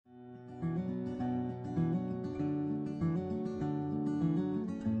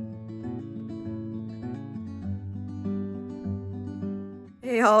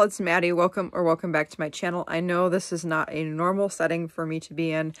Hey y'all, it's Maddie. Welcome back to my channel. I know this is not a normal setting for me to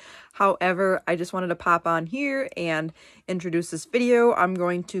be in. However, I just wanted to pop on here and introduce this video. I'm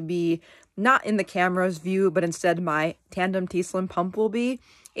going to be not in the camera's view, but instead my Tandem T-Slim pump will be.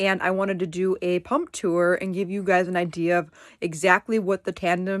 And I wanted to do a pump tour and give you guys an idea of exactly what the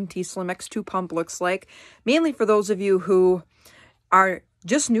Tandem T-Slim X2 pump looks like. Mainly for those of you who are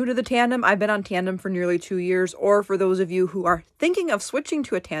just new to the Tandem. I've been on Tandem for nearly 2 years, or for those of you who are thinking of switching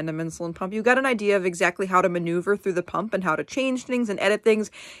to a Tandem insulin pump, you got an idea of exactly how to maneuver through the pump and how to change things and edit things.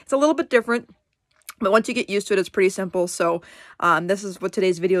 It's a little bit different, but once you get used to it, it's pretty simple. So this is what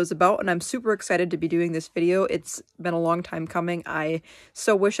today's video is about, and I'm super excited to be doing this video. It's been a long time coming. I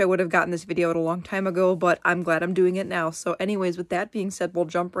so wish I would have gotten this video out a long time ago, but I'm glad I'm doing it now. So anyways, with that being said, we'll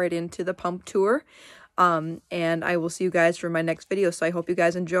jump right into the pump tour. And I will see you guys for my next video. So I hope you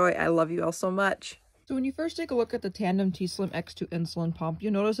guys enjoy. I love you all so much. So when you first take a look at the Tandem T-Slim X2 insulin pump,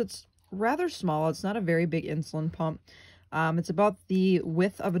 you'll notice it's rather small. It's not a very big insulin pump. It's about the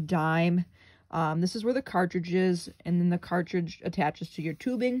width of a dime. This is where the cartridge is, and then the cartridge attaches to your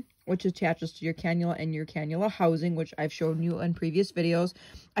tubing, which attaches to your cannula and your cannula housing, which I've shown you in previous videos.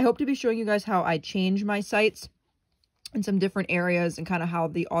 I hope to be showing you guys how I change my sites in some different areas and kind of how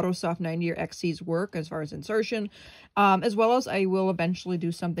the AutoSoft 90 or XCs work as far as insertion, as well as I will eventually do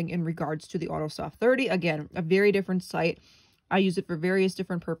something in regards to the AutoSoft 30. Again, a very different site. I use it for various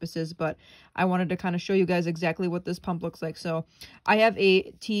different purposes, but I wanted to kind of show you guys exactly what this pump looks like. So I have a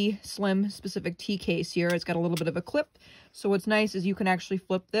T-Slim specific T case here. It's got a little bit of a clip. So what's nice is you can actually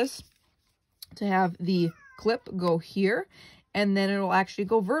flip this to have the clip go here, and then it'll actually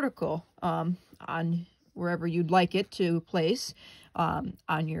go vertical on wherever you'd like it to place,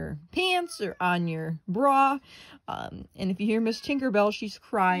 on your pants or on your bra. And if you hear Miss Tinkerbell, she's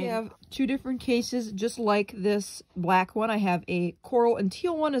crying. I have two different cases just like this black one. I have a coral and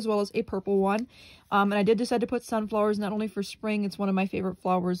teal one as well as a purple one. And I did decide to put sunflowers not only for spring, it's one of my favorite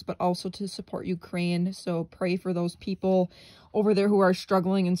flowers, but also to support Ukraine. So pray for those people over there who are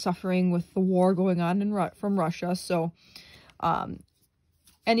struggling and suffering with the war going on from Russia. So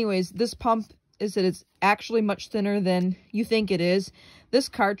anyways, this pump is that it's actually much thinner than you think it is. This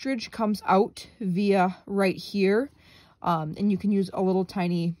cartridge comes out via right here, and you can use a little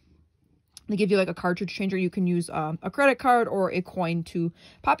tiny, they give you like a cartridge changer. You can use a credit card or a coin to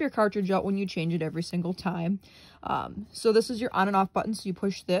pop your cartridge out when you change it every single time. So this is your on and off button, so you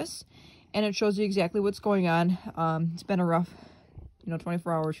push this, and it shows you exactly what's going on. It's been a rough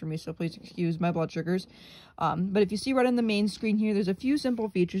 24 hours for me, so please excuse my blood sugars. But if you see right on the main screen here, there's a few simple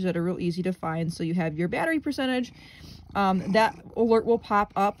features that are real easy to find. So you have your battery percentage. That alert will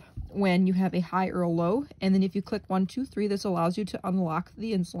pop up when you have a high or a low. And then if you click 1, 2, 3, this allows you to unlock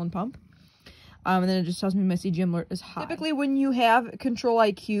the insulin pump. And then it just tells me my CGM alert is high. Typically, when you have Control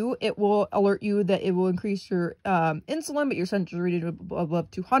IQ, it will alert you that it will increase your insulin, but your sensor reading above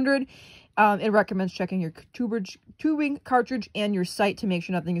 200. It recommends checking your tubing cartridge and your site to make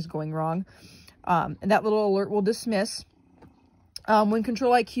sure nothing is going wrong. And that little alert will dismiss. When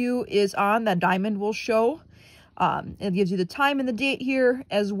Control IQ is on, that diamond will show. It gives you the time and the date here,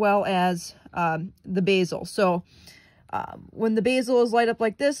 as well as the basal. So when the basal is light up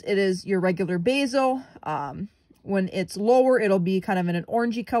like this, it is your regular basal. When it's lower, it'll be kind of in an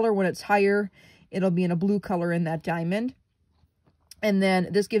orangey color. When it's higher, it'll be in a blue color in that diamond. And then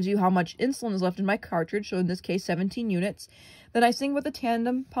this gives you how much insulin is left in my cartridge. So in this case, 17 units. The nice thing with the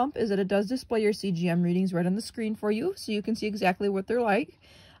Tandem pump is that it does display your CGM readings right on the screen for you. So you can see exactly what they're like.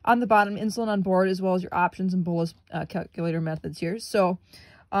 On the bottom, insulin on board, as well as your options and bolus calculator methods here. So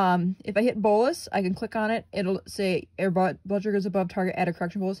if I hit bolus, I can click on it. It'll say blood sugar is above target, add a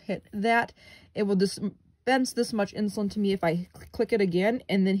correction bolus. Hit that. It will dispense this much insulin to me. If I click it again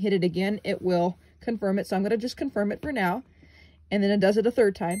and then hit it again, it will confirm it. So I'm going to just confirm it for now. And then it does it a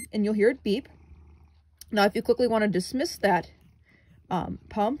third time, and you'll hear it beep. Now, if you quickly want to dismiss that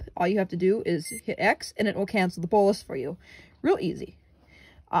pump, all you have to do is hit X, and it will cancel the bolus for you. Real easy.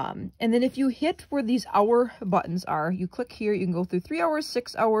 And then if you hit where these hour buttons are, you click here, you can go through 3 hours,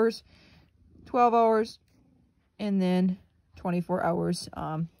 6 hours, 12 hours, and then 24 hours.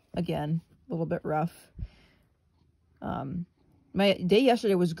 Again, a little bit rough. My day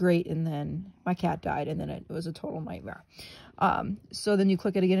yesterday was great, and then my cat died, and then it was a total nightmare. So then you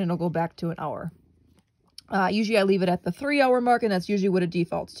click it again, and it'll go back to an hour. Usually I leave it at the 3 hour mark, and that's usually what it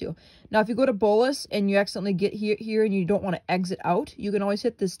defaults to. Now, if you go to bolus and you accidentally get here and you don't want to exit out, you can always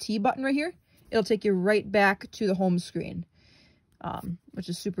hit this T button right here. It'll take you right back to the home screen, which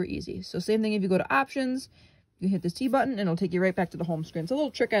is super easy. So same thing if you go to options, you hit this T button, and it'll take you right back to the home screen. It's a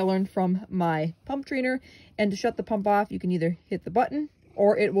little trick I learned from my pump trainer. And to shut the pump off, you can either hit the button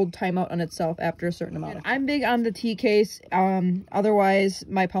or it will time out on itself after a certain amount. I'm big on the T case. Otherwise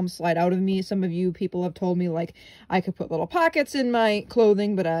my pumps slide out of me. Some of you people have told me like I could put little pockets in my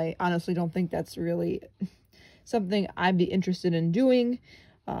clothing, but I honestly don't think that's really something I'd be interested in doing.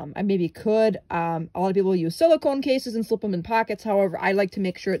 I maybe could. A lot of people use silicone cases and slip them in pockets. However, I like to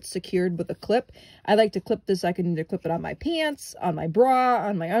make sure it's secured with a clip. I like to clip this. I can either clip it on my pants, on my bra,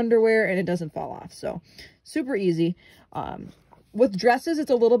 on my underwear, and it doesn't fall off. So super easy. With dresses,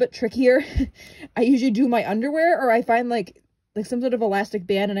 it's a little bit trickier. I usually do my underwear, or I find like some sort of elastic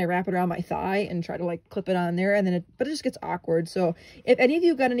band and I wrap it around my thigh and try to like clip it on there, and then but it just gets awkward. So if any of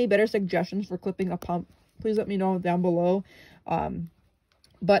you got any better suggestions for clipping a pump, please let me know down below.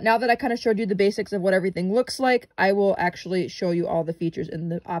 But now that I kind of showed you the basics of what everything looks like, I will actually show you all the features in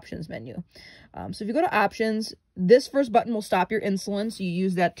the options menu. So if you go to options, this first button will stop your insulin. So you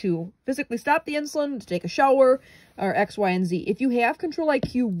use that to physically stop the insulin, to take a shower, or X, Y, and Z. If you have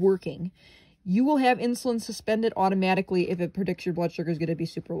Control-IQ working, you will have insulin suspended automatically if it predicts your blood sugar is going to be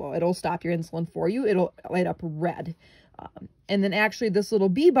super low. It'll stop your insulin for you. It'll light up red. And then actually this little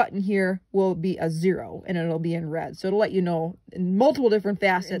B button here will be a 0 and it'll be in red. So it'll let you know in multiple different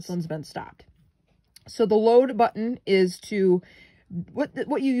facets insulin's been stopped. So the load button is to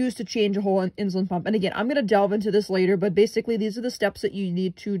what you use to change a whole insulin pump. And again, I'm going to delve into this later, but basically these are the steps that you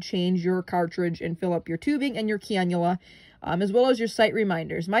need to change your cartridge and fill up your tubing and your cannula, as well as your site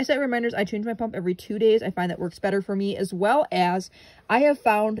reminders. My site reminders, I change my pump every 2 days. I find that works better for me, as well as I have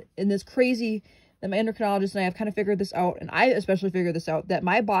found in this crazy that my endocrinologist and I have kind of figured this out, and I especially figured this out, that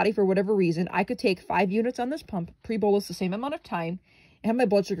my body, for whatever reason, I could take 5 units on this pump, pre-bolus the same amount of time, and have my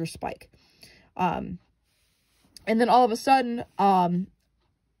blood sugar spike. And then all of a sudden,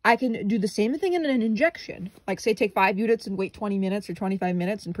 I can do the same thing in an injection. Like, say, take 5 units and wait 20 minutes or 25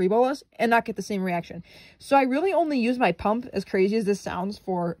 minutes and pre-bolus and not get the same reaction. So I really only use my pump, as crazy as this sounds,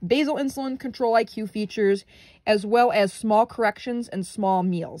 for basal insulin, Control-IQ features, as well as small corrections and small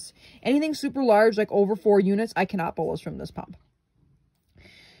meals. Anything super large, like over 4 units, I cannot bolus from this pump.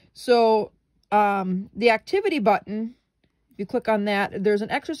 So the activity button, if you click on that, there's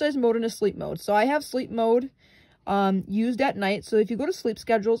an exercise mode and a sleep mode. So I have sleep mode used at night. So if you go to sleep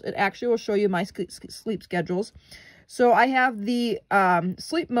schedules, it actually will show you my sleep schedules. So I have the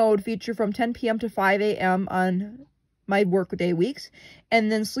sleep mode feature from 10 p.m. to 5 a.m. on my workday weeks.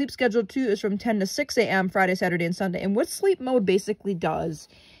 And then sleep schedule 2 is from 10 to 6 a.m. Friday, Saturday, and Sunday. And what sleep mode basically does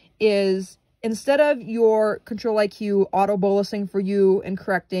is, instead of your Control-IQ auto bolusing for you and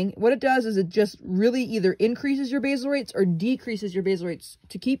correcting, what it does is it just really either increases your basal rates or decreases your basal rates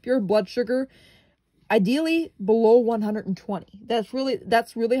to keep your blood sugar ideally below 120. That's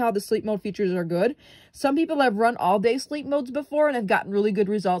really how the sleep mode features are good. Some people have run all day sleep modes before and have gotten really good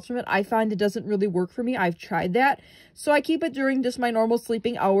results from it. I find it doesn't really work for me. I've tried that. So I keep it during just my normal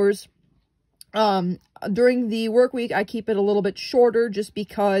sleeping hours. During the work week, I keep it a little bit shorter just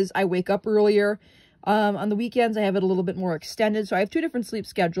because I wake up earlier. On the weekends, I have it a little bit more extended. So I have 2 different sleep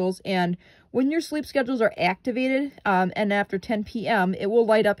schedules. And when your sleep schedules are activated, and after 10 p.m., it will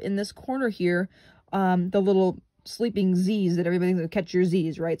light up in this corner here, the little sleeping Z's that everybody's going to catch your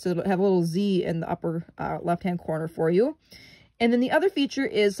Z's, right? So it'll have a little Z in the upper left-hand corner for you. And then the other feature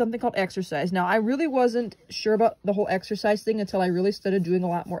is something called exercise. Now, I really wasn't sure about the whole exercise thing until I really started doing a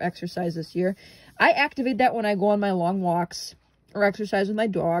lot more exercise this year. I activate that when I go on my long walks or exercise with my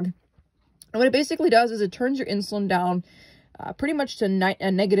dog. And what it basically does is it turns your insulin down pretty much to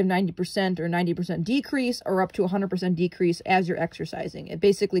a negative 90% or 90% decrease, or up to 100% decrease as you're exercising. It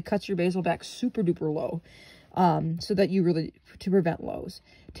basically cuts your basal back super duper low, so that to prevent lows.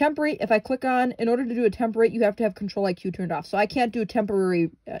 Temp rate, if I click on, in order to do a temp rate, you have to have Control-IQ turned off. So I can't do temporary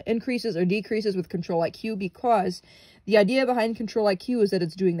increases or decreases with Control-IQ, because the idea behind Control-IQ is that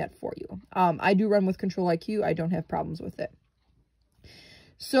it's doing that for you. I do run with Control-IQ. I don't have problems with it.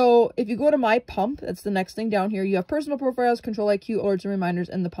 So if you go to my pump, that's the next thing down here. You have personal profiles, Control-IQ, alerts and reminders,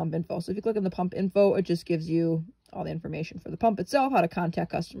 and the pump info. So if you click on the pump info, it just gives you all the information for the pump itself, how to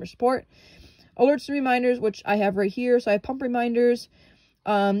contact customer support. Alerts and reminders, which I have right here. So I have pump reminders.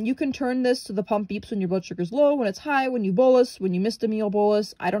 You can turn this to the pump beeps when your blood sugar is low, when it's high, when you bolus, when you missed a meal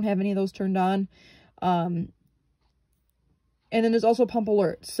bolus. I don't have any of those turned on. And then there's also pump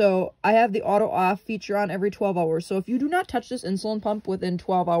alert. So I have the auto off feature on every 12 hours. So if you do not touch this insulin pump within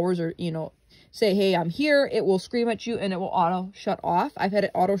 12 hours, or, say, hey, I'm here, it will scream at you and it will auto shut off. I've had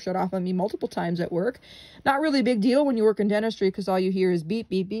it auto shut off on me multiple times at work. Not really a big deal when you work in dentistry, because all you hear is beep,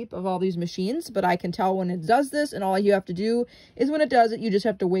 beep, beep of all these machines. But I can tell when it does this, and all you have to do is, when it does it, you just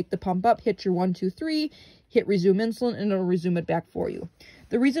have to wake the pump up, hit your 1, 2, 3, hit resume insulin, and it'll resume it back for you.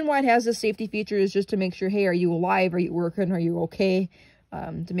 The reason why it has this safety feature is just to make sure, hey, are you alive? Are you working? Are you okay?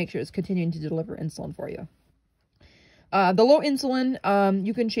 to make sure it's continuing to deliver insulin for you. The low insulin,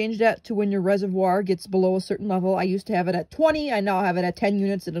 you can change that to when your reservoir gets below a certain level. I used to have it at 20. I now have it at 10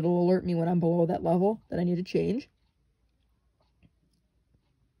 units, and it'll alert me when I'm below that level that I need to change.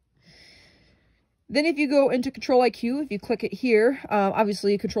 Then if you go into Control IQ, if you click it here,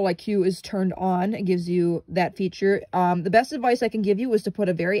 obviously Control IQ is turned on. It gives you that feature. The best advice I can give you is to put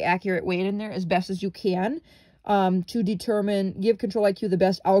a very accurate weight in there as best as you can to give Control IQ the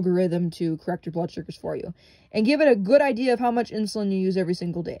best algorithm to correct your blood sugars for you. And give it a good idea of how much insulin you use every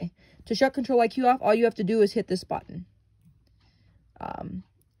single day. To shut Control IQ off, all you have to do is hit this button. And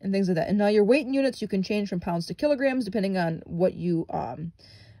things like that. And now your weight in units, you can change from pounds to kilograms depending on what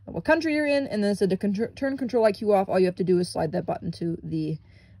country you're in. And then it said to turn Control IQ off, all you have to do is slide that button to the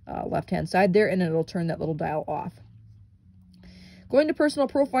left-hand side there, and it'll turn that little dial off. Going to personal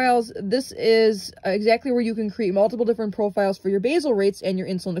profiles, this is exactly where you can create multiple different profiles for your basal rates and your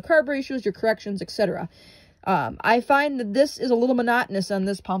insulin to carb ratios, your corrections, etc. I find that this is a little monotonous on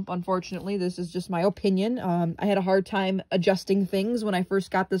this pump, unfortunately. This is just my opinion. I had a hard time adjusting things when I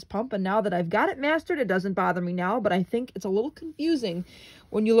first got this pump, and now that I've got it mastered, it doesn't bother me now, but I think it's a little confusing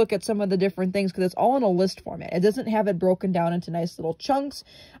when you look at some of the different things because it's all in a list format. It doesn't have it broken down into nice little chunks.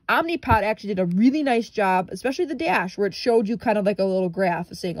 Omnipod actually did a really nice job, especially the dash, where it showed you kind of like a little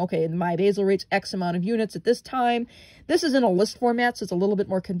graph saying, okay, my basal rate's X amount of units at this time. This is in a list format, so it's a little bit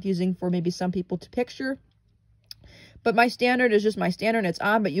more confusing for maybe some people to picture. But my standard is just my standard, and it's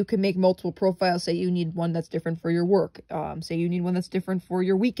on, but you can make multiple profiles. Say you need one that's different for your work. Say you need one that's different for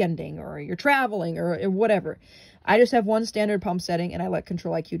your weekending or your traveling or whatever. I just have one standard pump setting, and I let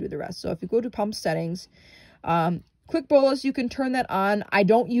Control IQ do the rest. So if you go to pump settings, quick bolus, you can turn that on. I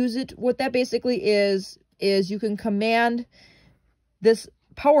don't use it. What that basically is you can command this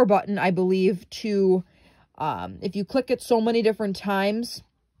power button, I believe, to, if you click it so many different times,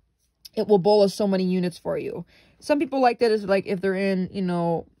 it will bolus so many units for you. Some people like that as like if they're in,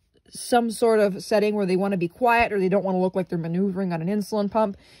 some sort of setting where they want to be quiet or they don't want to look like they're maneuvering on an insulin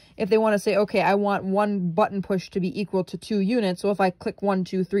pump. If they want to say, okay, I want one button push to be equal to 2 units. So if I click 1,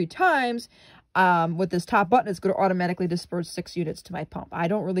 2, 3 times with this top button, it's going to automatically disperse 6 units to my pump. I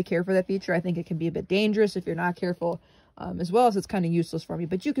don't really care for that feature. I think it can be a bit dangerous if you're not careful, as well as it's kind of useless for me.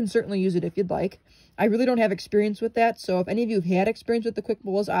 But you can certainly use it if you'd like. I really don't have experience with that. So if any of you have had experience with the quick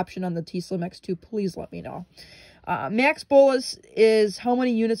bolus option on the t:slim X2, please let me know. Max bolus is how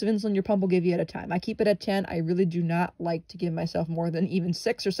many units of insulin your pump will give you at a time. I keep it at 10. I really do not like to give myself more than even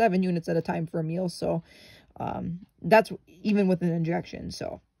 6 or 7 units at a time for a meal. So that's even with an injection.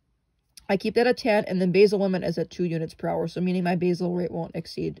 So I keep that at 10, and then basal limit is at 2 units per hour. So meaning my basal rate won't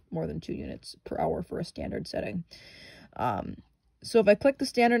exceed more than 2 units per hour for a standard setting. So if I click the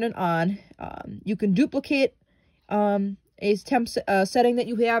standard and on, you can duplicate a temp setting that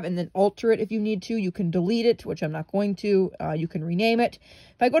you have and then alter it if you need to. You can delete it, which I'm not going to. You can rename it.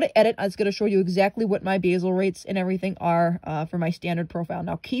 If I go to edit, it's going to show you exactly what my basal rates and everything are for my standard profile.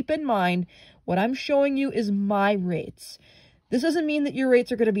 Now, keep in mind, what I'm showing you is my rates. This doesn't mean that your rates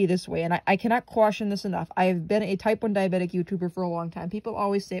are going to be this way, and I cannot caution this enough. I have been a type 1 diabetic YouTuber for a long time. People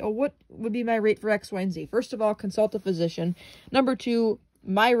always say, oh, what would be my rate for X, Y, and Z? First of all, consult a physician. Number 2,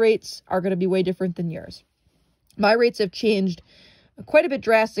 my rates are going to be way different than yours. My rates have changed quite a bit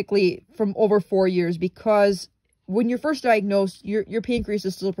drastically from over 4 years because when you're first diagnosed, your pancreas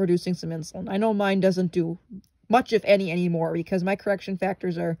is still producing some insulin. I know mine doesn't do much, if any, anymore because my correction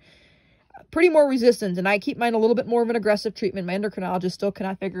factors are pretty more resistant, and I keep mine a little bit more of an aggressive treatment. My endocrinologist still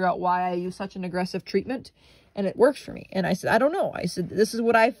cannot figure out why I use such an aggressive treatment, and it works for me. And I said, I don't know. I said, this is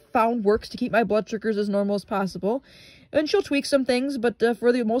what I found works to keep my blood sugars as normal as possible. And she'll tweak some things, but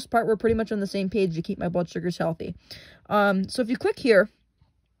for the most part, we're pretty much on the same page to keep my blood sugars healthy. So if you click here,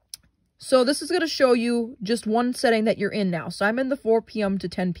 so this is going to show you just one setting that you're in now. So I'm in the 4 p.m. to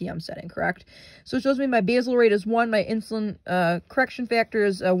 10 p.m. setting, correct? So it shows me my basal rate is 1. My insulin correction factor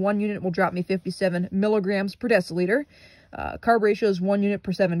is 1 unit will drop me 57 milligrams per deciliter. Carb ratio is 1 unit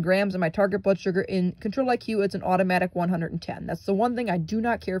per 7 grams. And my target blood sugar in Control IQ, it's an automatic 110. That's the one thing I do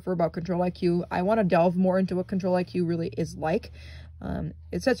not care for about Control IQ. I want to delve more into what Control IQ really is like.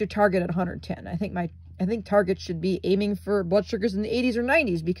 It sets your target at 110. I think target should be aiming for blood sugars in the 80s or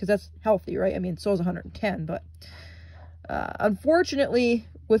 90s because that's healthy, right? I mean, so is 110, but unfortunately,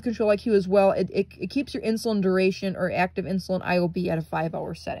 with Control IQ as well, it keeps your insulin duration or active insulin IOB at a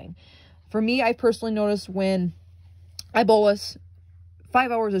 5-hour setting. For me, I personally notice when I bolus,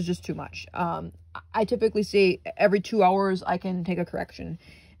 5 hours is just too much. I typically say every 2 hours I can take a correction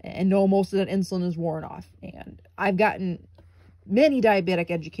and know most of that insulin is worn off. And I've gotten many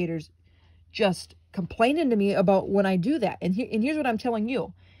diabetic educators just complaining to me about when I do that. And here's what I'm telling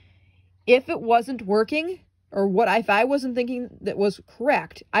you. If it wasn't working, or if I wasn't thinking that was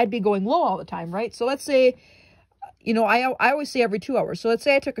correct, I'd be going low all the time, right? So let's say, you know, I always say every 2 hours. So let's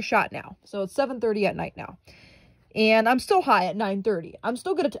say I took a shot now. So it's 7:30 at night now. And I'm still high at 9:30. I'm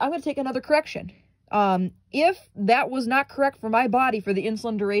going to take another correction. If that was not correct for my body for the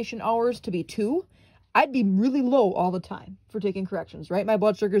insulin duration hours to be 2, I'd be really low all the time for taking corrections, right? My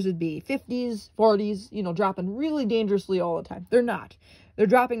blood sugars would be 50s, 40s, you know, dropping really dangerously all the time. They're not. They're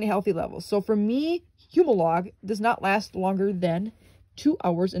dropping to healthy levels. So for me, Humalog does not last longer than 2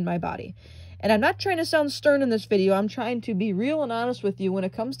 hours in my body. And I'm not trying to sound stern in this video. I'm trying to be real and honest with you. When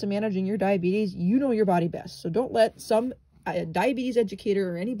it comes to managing your diabetes, you know your body best. So don't let some diabetes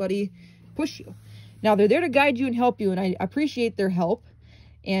educator or anybody push you. Now, they're there to guide you and help you, and I appreciate their help.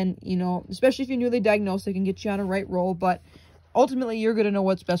 And, you know, especially if you're newly diagnosed, they can get you on a right roll. But ultimately, you're going to know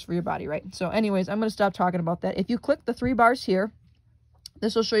what's best for your body, right? So anyways, I'm going to stop talking about that. If you click the 3 bars here,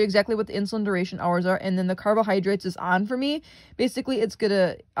 this will show you exactly what the insulin duration hours are. And then the carbohydrates is on for me. Basically, it's going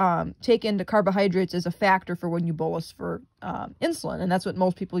to take into carbohydrates as a factor for when you bolus for insulin. And that's what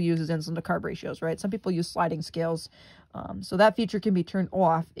most people use is insulin to carb ratios, right? Some people use sliding scales. So that feature can be turned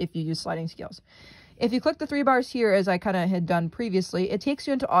off if you use sliding scales. If you click the 3 bars here, as I kind of had done previously, it takes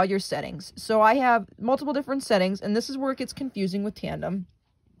you into all your settings. So I have multiple different settings, and this is where it gets confusing with Tandem.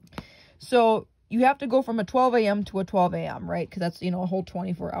 So you have to go from a 12 a.m. to a 12 a.m., right? Because that's, you know, a whole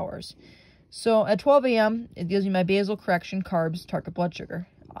 24 hours. So at 12 a.m., it gives me my basal, correction, carbs, target blood sugar.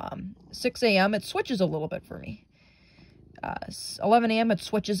 6 a.m., it switches a little bit for me. 11 a.m., it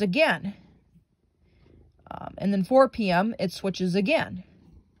switches again. And then 4 p.m., it switches again.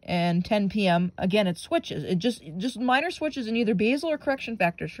 And 10 p.m., again, it switches. It just minor switches in either basal or correction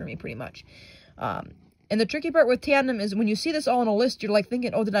factors for me, pretty much. And the tricky part with Tandem is when you see this all in a list, you're like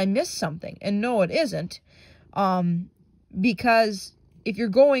thinking, oh, did I miss something? And no, it isn't. Because if you're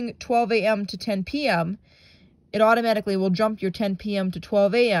going 12 a.m. to 10 p.m., it automatically will jump your 10 p.m. to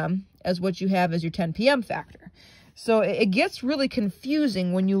 12 a.m. as what you have as your 10 p.m. factor. So it gets really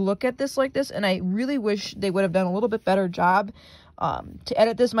confusing when you look at this like this, and I really wish they would have done a little bit better job to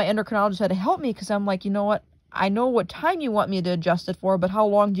edit this. My endocrinologist had to help me because I'm like, you know what? I know what time you want me to adjust it for, but how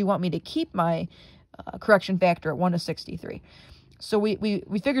long do you want me to keep my correction factor at 1 to 63? So we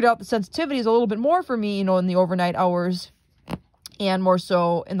figured out the sensitivity is a little bit more for me, you know, in the overnight hours and more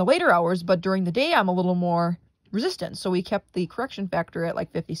so in the later hours, but during the day I'm a little more resistant. So we kept the correction factor at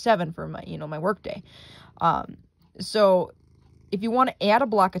like 57 for my, you know, my work day. So if you want to add a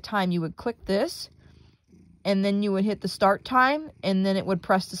block of time, you would click this, and then you would hit the start time, and then it would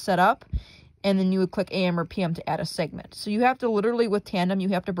press to set up, and then you would click AM or PM to add a segment. So you have to literally, with Tandem, you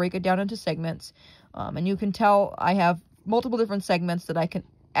have to break it down into segments. And you can tell I have multiple different segments that I can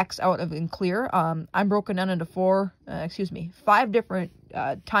X out of and clear. I'm broken down into 5 different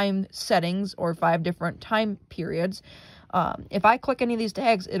time settings or 5 different time periods. If I click any of these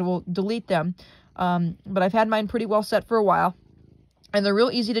tags, it will delete them. But I've had mine pretty well set for a while. And they're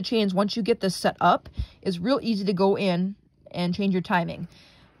real easy to change. Once you get this set up, it's real easy to go in and change your timing.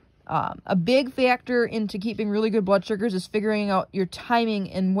 A big factor into keeping really good blood sugars is figuring out your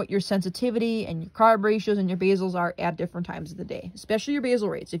timing and what your sensitivity and your carb ratios and your basals are at different times of the day, especially your basal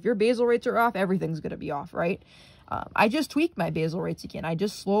rates. If your basal rates are off, everything's going to be off, right? I just tweaked my basal rates again. I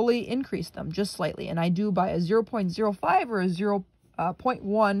just slowly increased them just slightly, and I do by a 0.05 or a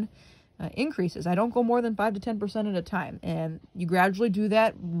 0.1 increases. I don't go more than 5 to 10% at a time, and you gradually do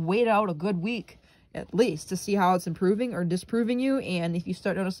that. Wait out a good week at least to see how it's improving or disproving you. And if you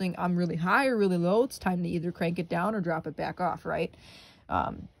start noticing I'm really high or really low, it's time to either crank it down or drop it back off, right?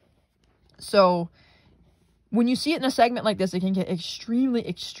 So when you see it in a segment like this, it can get extremely,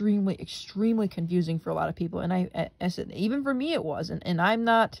 extremely, extremely confusing for a lot of people. And I said, even for me it was. And I'm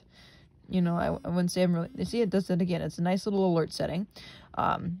not, you know, I wouldn't say I'm really, you see, it does it again. It's a nice little alert setting.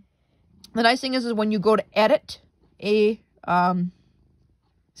 The nice thing is when you go to edit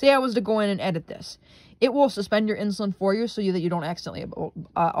say I was to go in and edit this, it will suspend your insulin for you so that you don't accidentally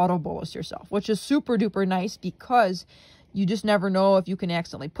auto-bolus yourself, which is super duper nice because you just never know if you can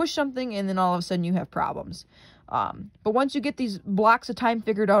accidentally push something and then all of a sudden you have problems. But once you get these blocks of time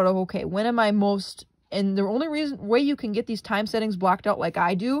figured out of, okay, when am I most, and the only way you can get these time settings blocked out like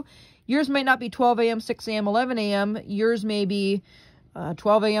I do, yours might not be 12 a.m., 6 a.m., 11 a.m., yours may be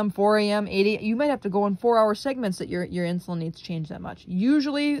 12 a.m., 4 a.m., 8 a.m. You might have to go in 4-hour segments that your insulin needs to change that much.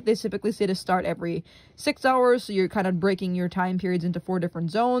 Usually, they typically say to start every 6 hours, so you're kind of breaking your time periods into 4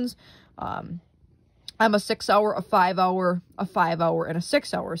 different zones. I'm a 6-hour, a 5-hour, a 5-hour, and a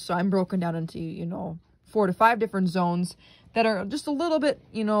 6-hour, so I'm broken down into, you know, 4 to 5 different zones that are just a little bit,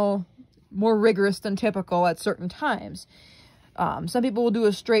 you know, more rigorous than typical at certain times. Some people will do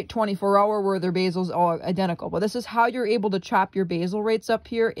a straight 24-hour where their basal's all identical, but this is how you're able to chop your basal rates up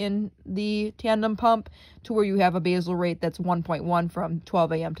here in the Tandem pump to where you have a basal rate that's 1.1 from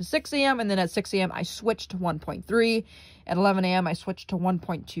 12 a.m. to 6 a.m. And then at 6 a.m. I switched to 1.3. At 11 a.m. I switched to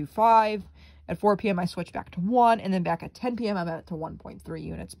 1.25. At 4 p.m. I switched back to 1. And then back at 10 p.m. I'm at to 1.3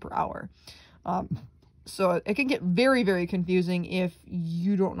 units per hour. So it can get very, very confusing if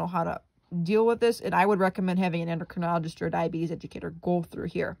you don't know how to deal with this, and I would recommend having an endocrinologist or a diabetes educator go through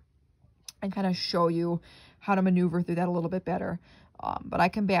here and kind of show you how to maneuver through that a little bit better. But I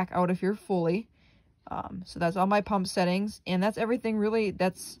can back out of here fully. So that's all my pump settings, and that's everything really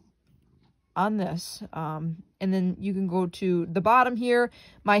that's on this. And then you can go to the bottom here,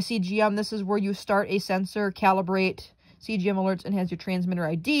 my CGM. This is where you start a sensor, calibrate CGM alerts, and has your transmitter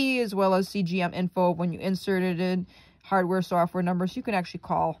ID as well as CGM info when you insert it in. Hardware, software numbers you can actually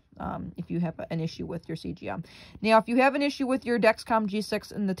call if you have an issue with your CGM. Now, if you have an issue with your Dexcom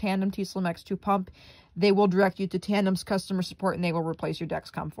G6 and the Tandem t:slim X2 pump, they will direct you to Tandem's customer support and they will replace your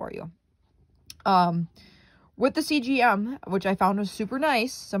Dexcom for you. With the CGM, which I found was super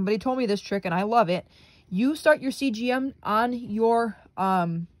nice, somebody told me this trick and I love it. You start your CGM on your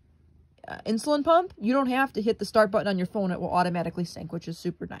insulin pump. You don't have to hit the start button on your phone. It will automatically sync, which is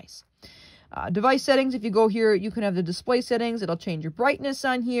super nice. Device settings, if you go here, you can have the display settings. It'll change your brightness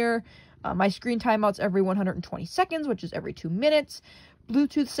on here. My screen timeouts every 120 seconds, which is every 2 minutes.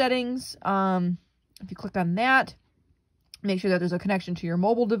 Bluetooth settings, if you click on that, make sure that there's a connection to your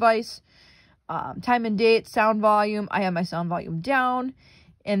mobile device. Time and date, sound volume. I have my sound volume down.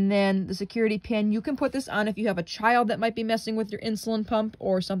 And then the security pin, you can put this on if you have a child that might be messing with your insulin pump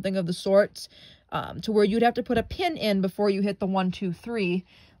or something of the sorts, to where you'd have to put a pin in before you hit the 1, 2, 3.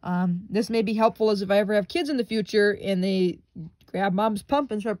 This may be helpful as if I ever have kids in the future and they grab mom's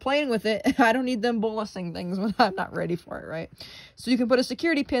pump and start playing with it. I don't need them bolusing things when I'm not ready for it, right? So you can put a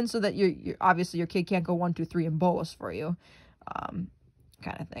security pin so that you're obviously your kid can't go 1, 2, 3 and bolus for you,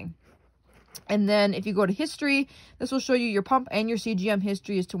 kind of thing. And then if you go to history, this will show you your pump and your CGM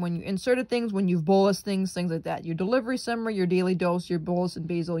history as to when you inserted things, when you've bolus things like that. Your delivery summary, your daily dose, your bolus and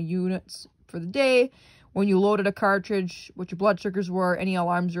basal units for the day, when you loaded a cartridge, what your blood sugars were, any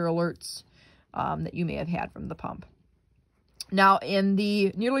alarms or alerts that you may have had from the pump. Now, in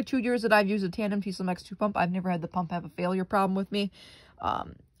the nearly 2 years that I've used a Tandem t:slim X2 pump, I've never had the pump have a failure problem with me.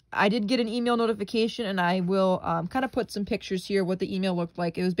 I did get an email notification, and I will kind of put some pictures here what the email looked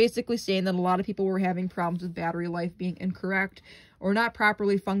like. It was basically saying that a lot of people were having problems with battery life being incorrect or not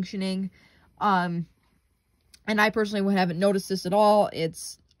properly functioning. And I personally haven't noticed this at all.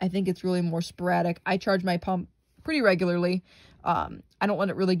 I think it's really more sporadic. I charge my pump pretty regularly. I don't let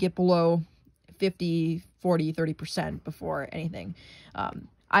it really get below 50, 40, 30% before anything.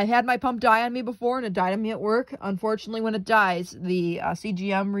 I've had my pump die on me before, and it died on me at work. Unfortunately, when it dies, the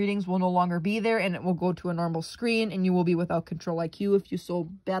CGM readings will no longer be there, and it will go to a normal screen, and you will be without Control-IQ if you so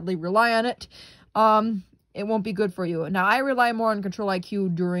badly rely on it. It won't be good for you. Now, I rely more on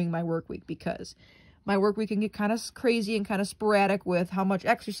Control-IQ during my work week because my work week can get kind of crazy and kind of sporadic with how much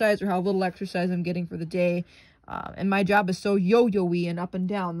exercise or how little exercise I'm getting for the day. And my job is so yo-yo-y and up and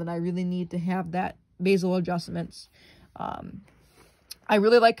down that I really need to have that basal adjustments. I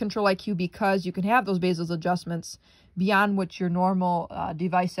really like Control-IQ because you can have those basal adjustments beyond what your normal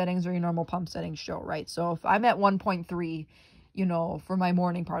device settings or your normal pump settings show, right? So if I'm at 1.3, you know, for my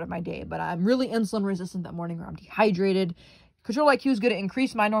morning part of my day, but I'm really insulin resistant that morning or I'm dehydrated, Control-IQ is going to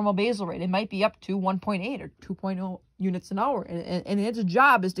increase my normal basal rate. It might be up to 1.8 or 2.0 units an hour. And its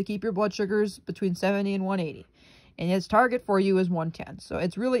job is to keep your blood sugars between 70 and 180. And its target for you is 110. So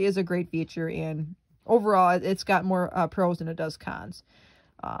it really is a great feature. And overall, it's got more pros than it does cons.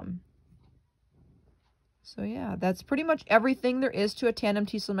 So yeah, that's pretty much everything there is to a Tandem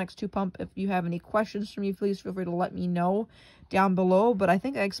t:slim X2 pump. If you have any questions for me, please feel free to let me know down below. But I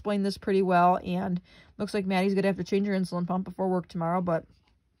think I explained this pretty well, and looks like Maddie's going to have to change her insulin pump before work tomorrow. But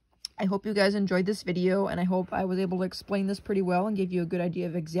I hope you guys enjoyed this video, and I hope I was able to explain this pretty well and give you a good idea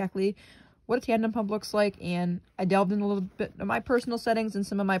of exactly what a Tandem pump looks like. And I delved in a little bit of my personal settings and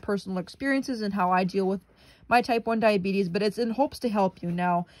some of my personal experiences and how I deal with my type 1 diabetes, but it's in hopes to help you.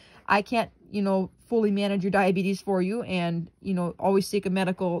 Now, I can't, you know, fully manage your diabetes for you, and, you know, always seek a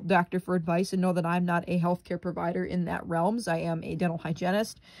medical doctor for advice and know that I'm not a healthcare provider in that realms. I am a dental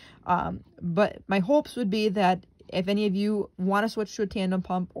hygienist. But my hopes would be that if any of you want to switch to a Tandem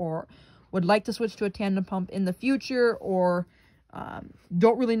pump or would like to switch to a Tandem pump in the future, or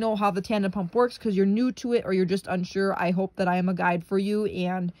don't really know how the Tandem pump works because you're new to it or you're just unsure, I hope that I am a guide for you,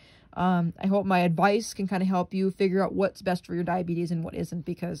 and I hope my advice can kind of help you figure out what's best for your diabetes and what isn't,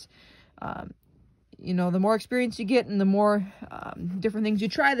 because you know, the more experience you get and the more different things you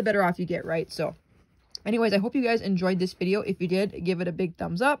try, the better off you get, right? So anyways, I hope you guys enjoyed this video. If you did, give it a big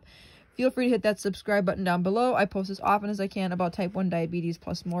thumbs up. Feel free to hit that subscribe button down below. I post as often as I can about type 1 diabetes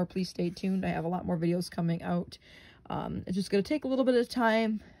plus more. Please stay tuned. I have a lot more videos coming out. It's just going to take a little bit of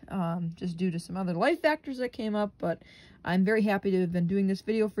time, just due to some other life factors that came up, but I'm very happy to have been doing this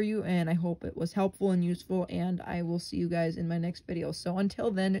video for you, and I hope it was helpful and useful, and I will see you guys in my next video. So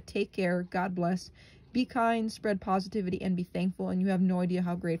until then, take care, God bless, be kind, spread positivity, and be thankful, and you have no idea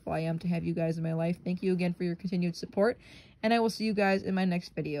how grateful I am to have you guys in my life. Thank you again for your continued support, and I will see you guys in my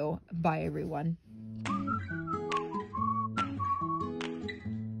next video. Bye, everyone.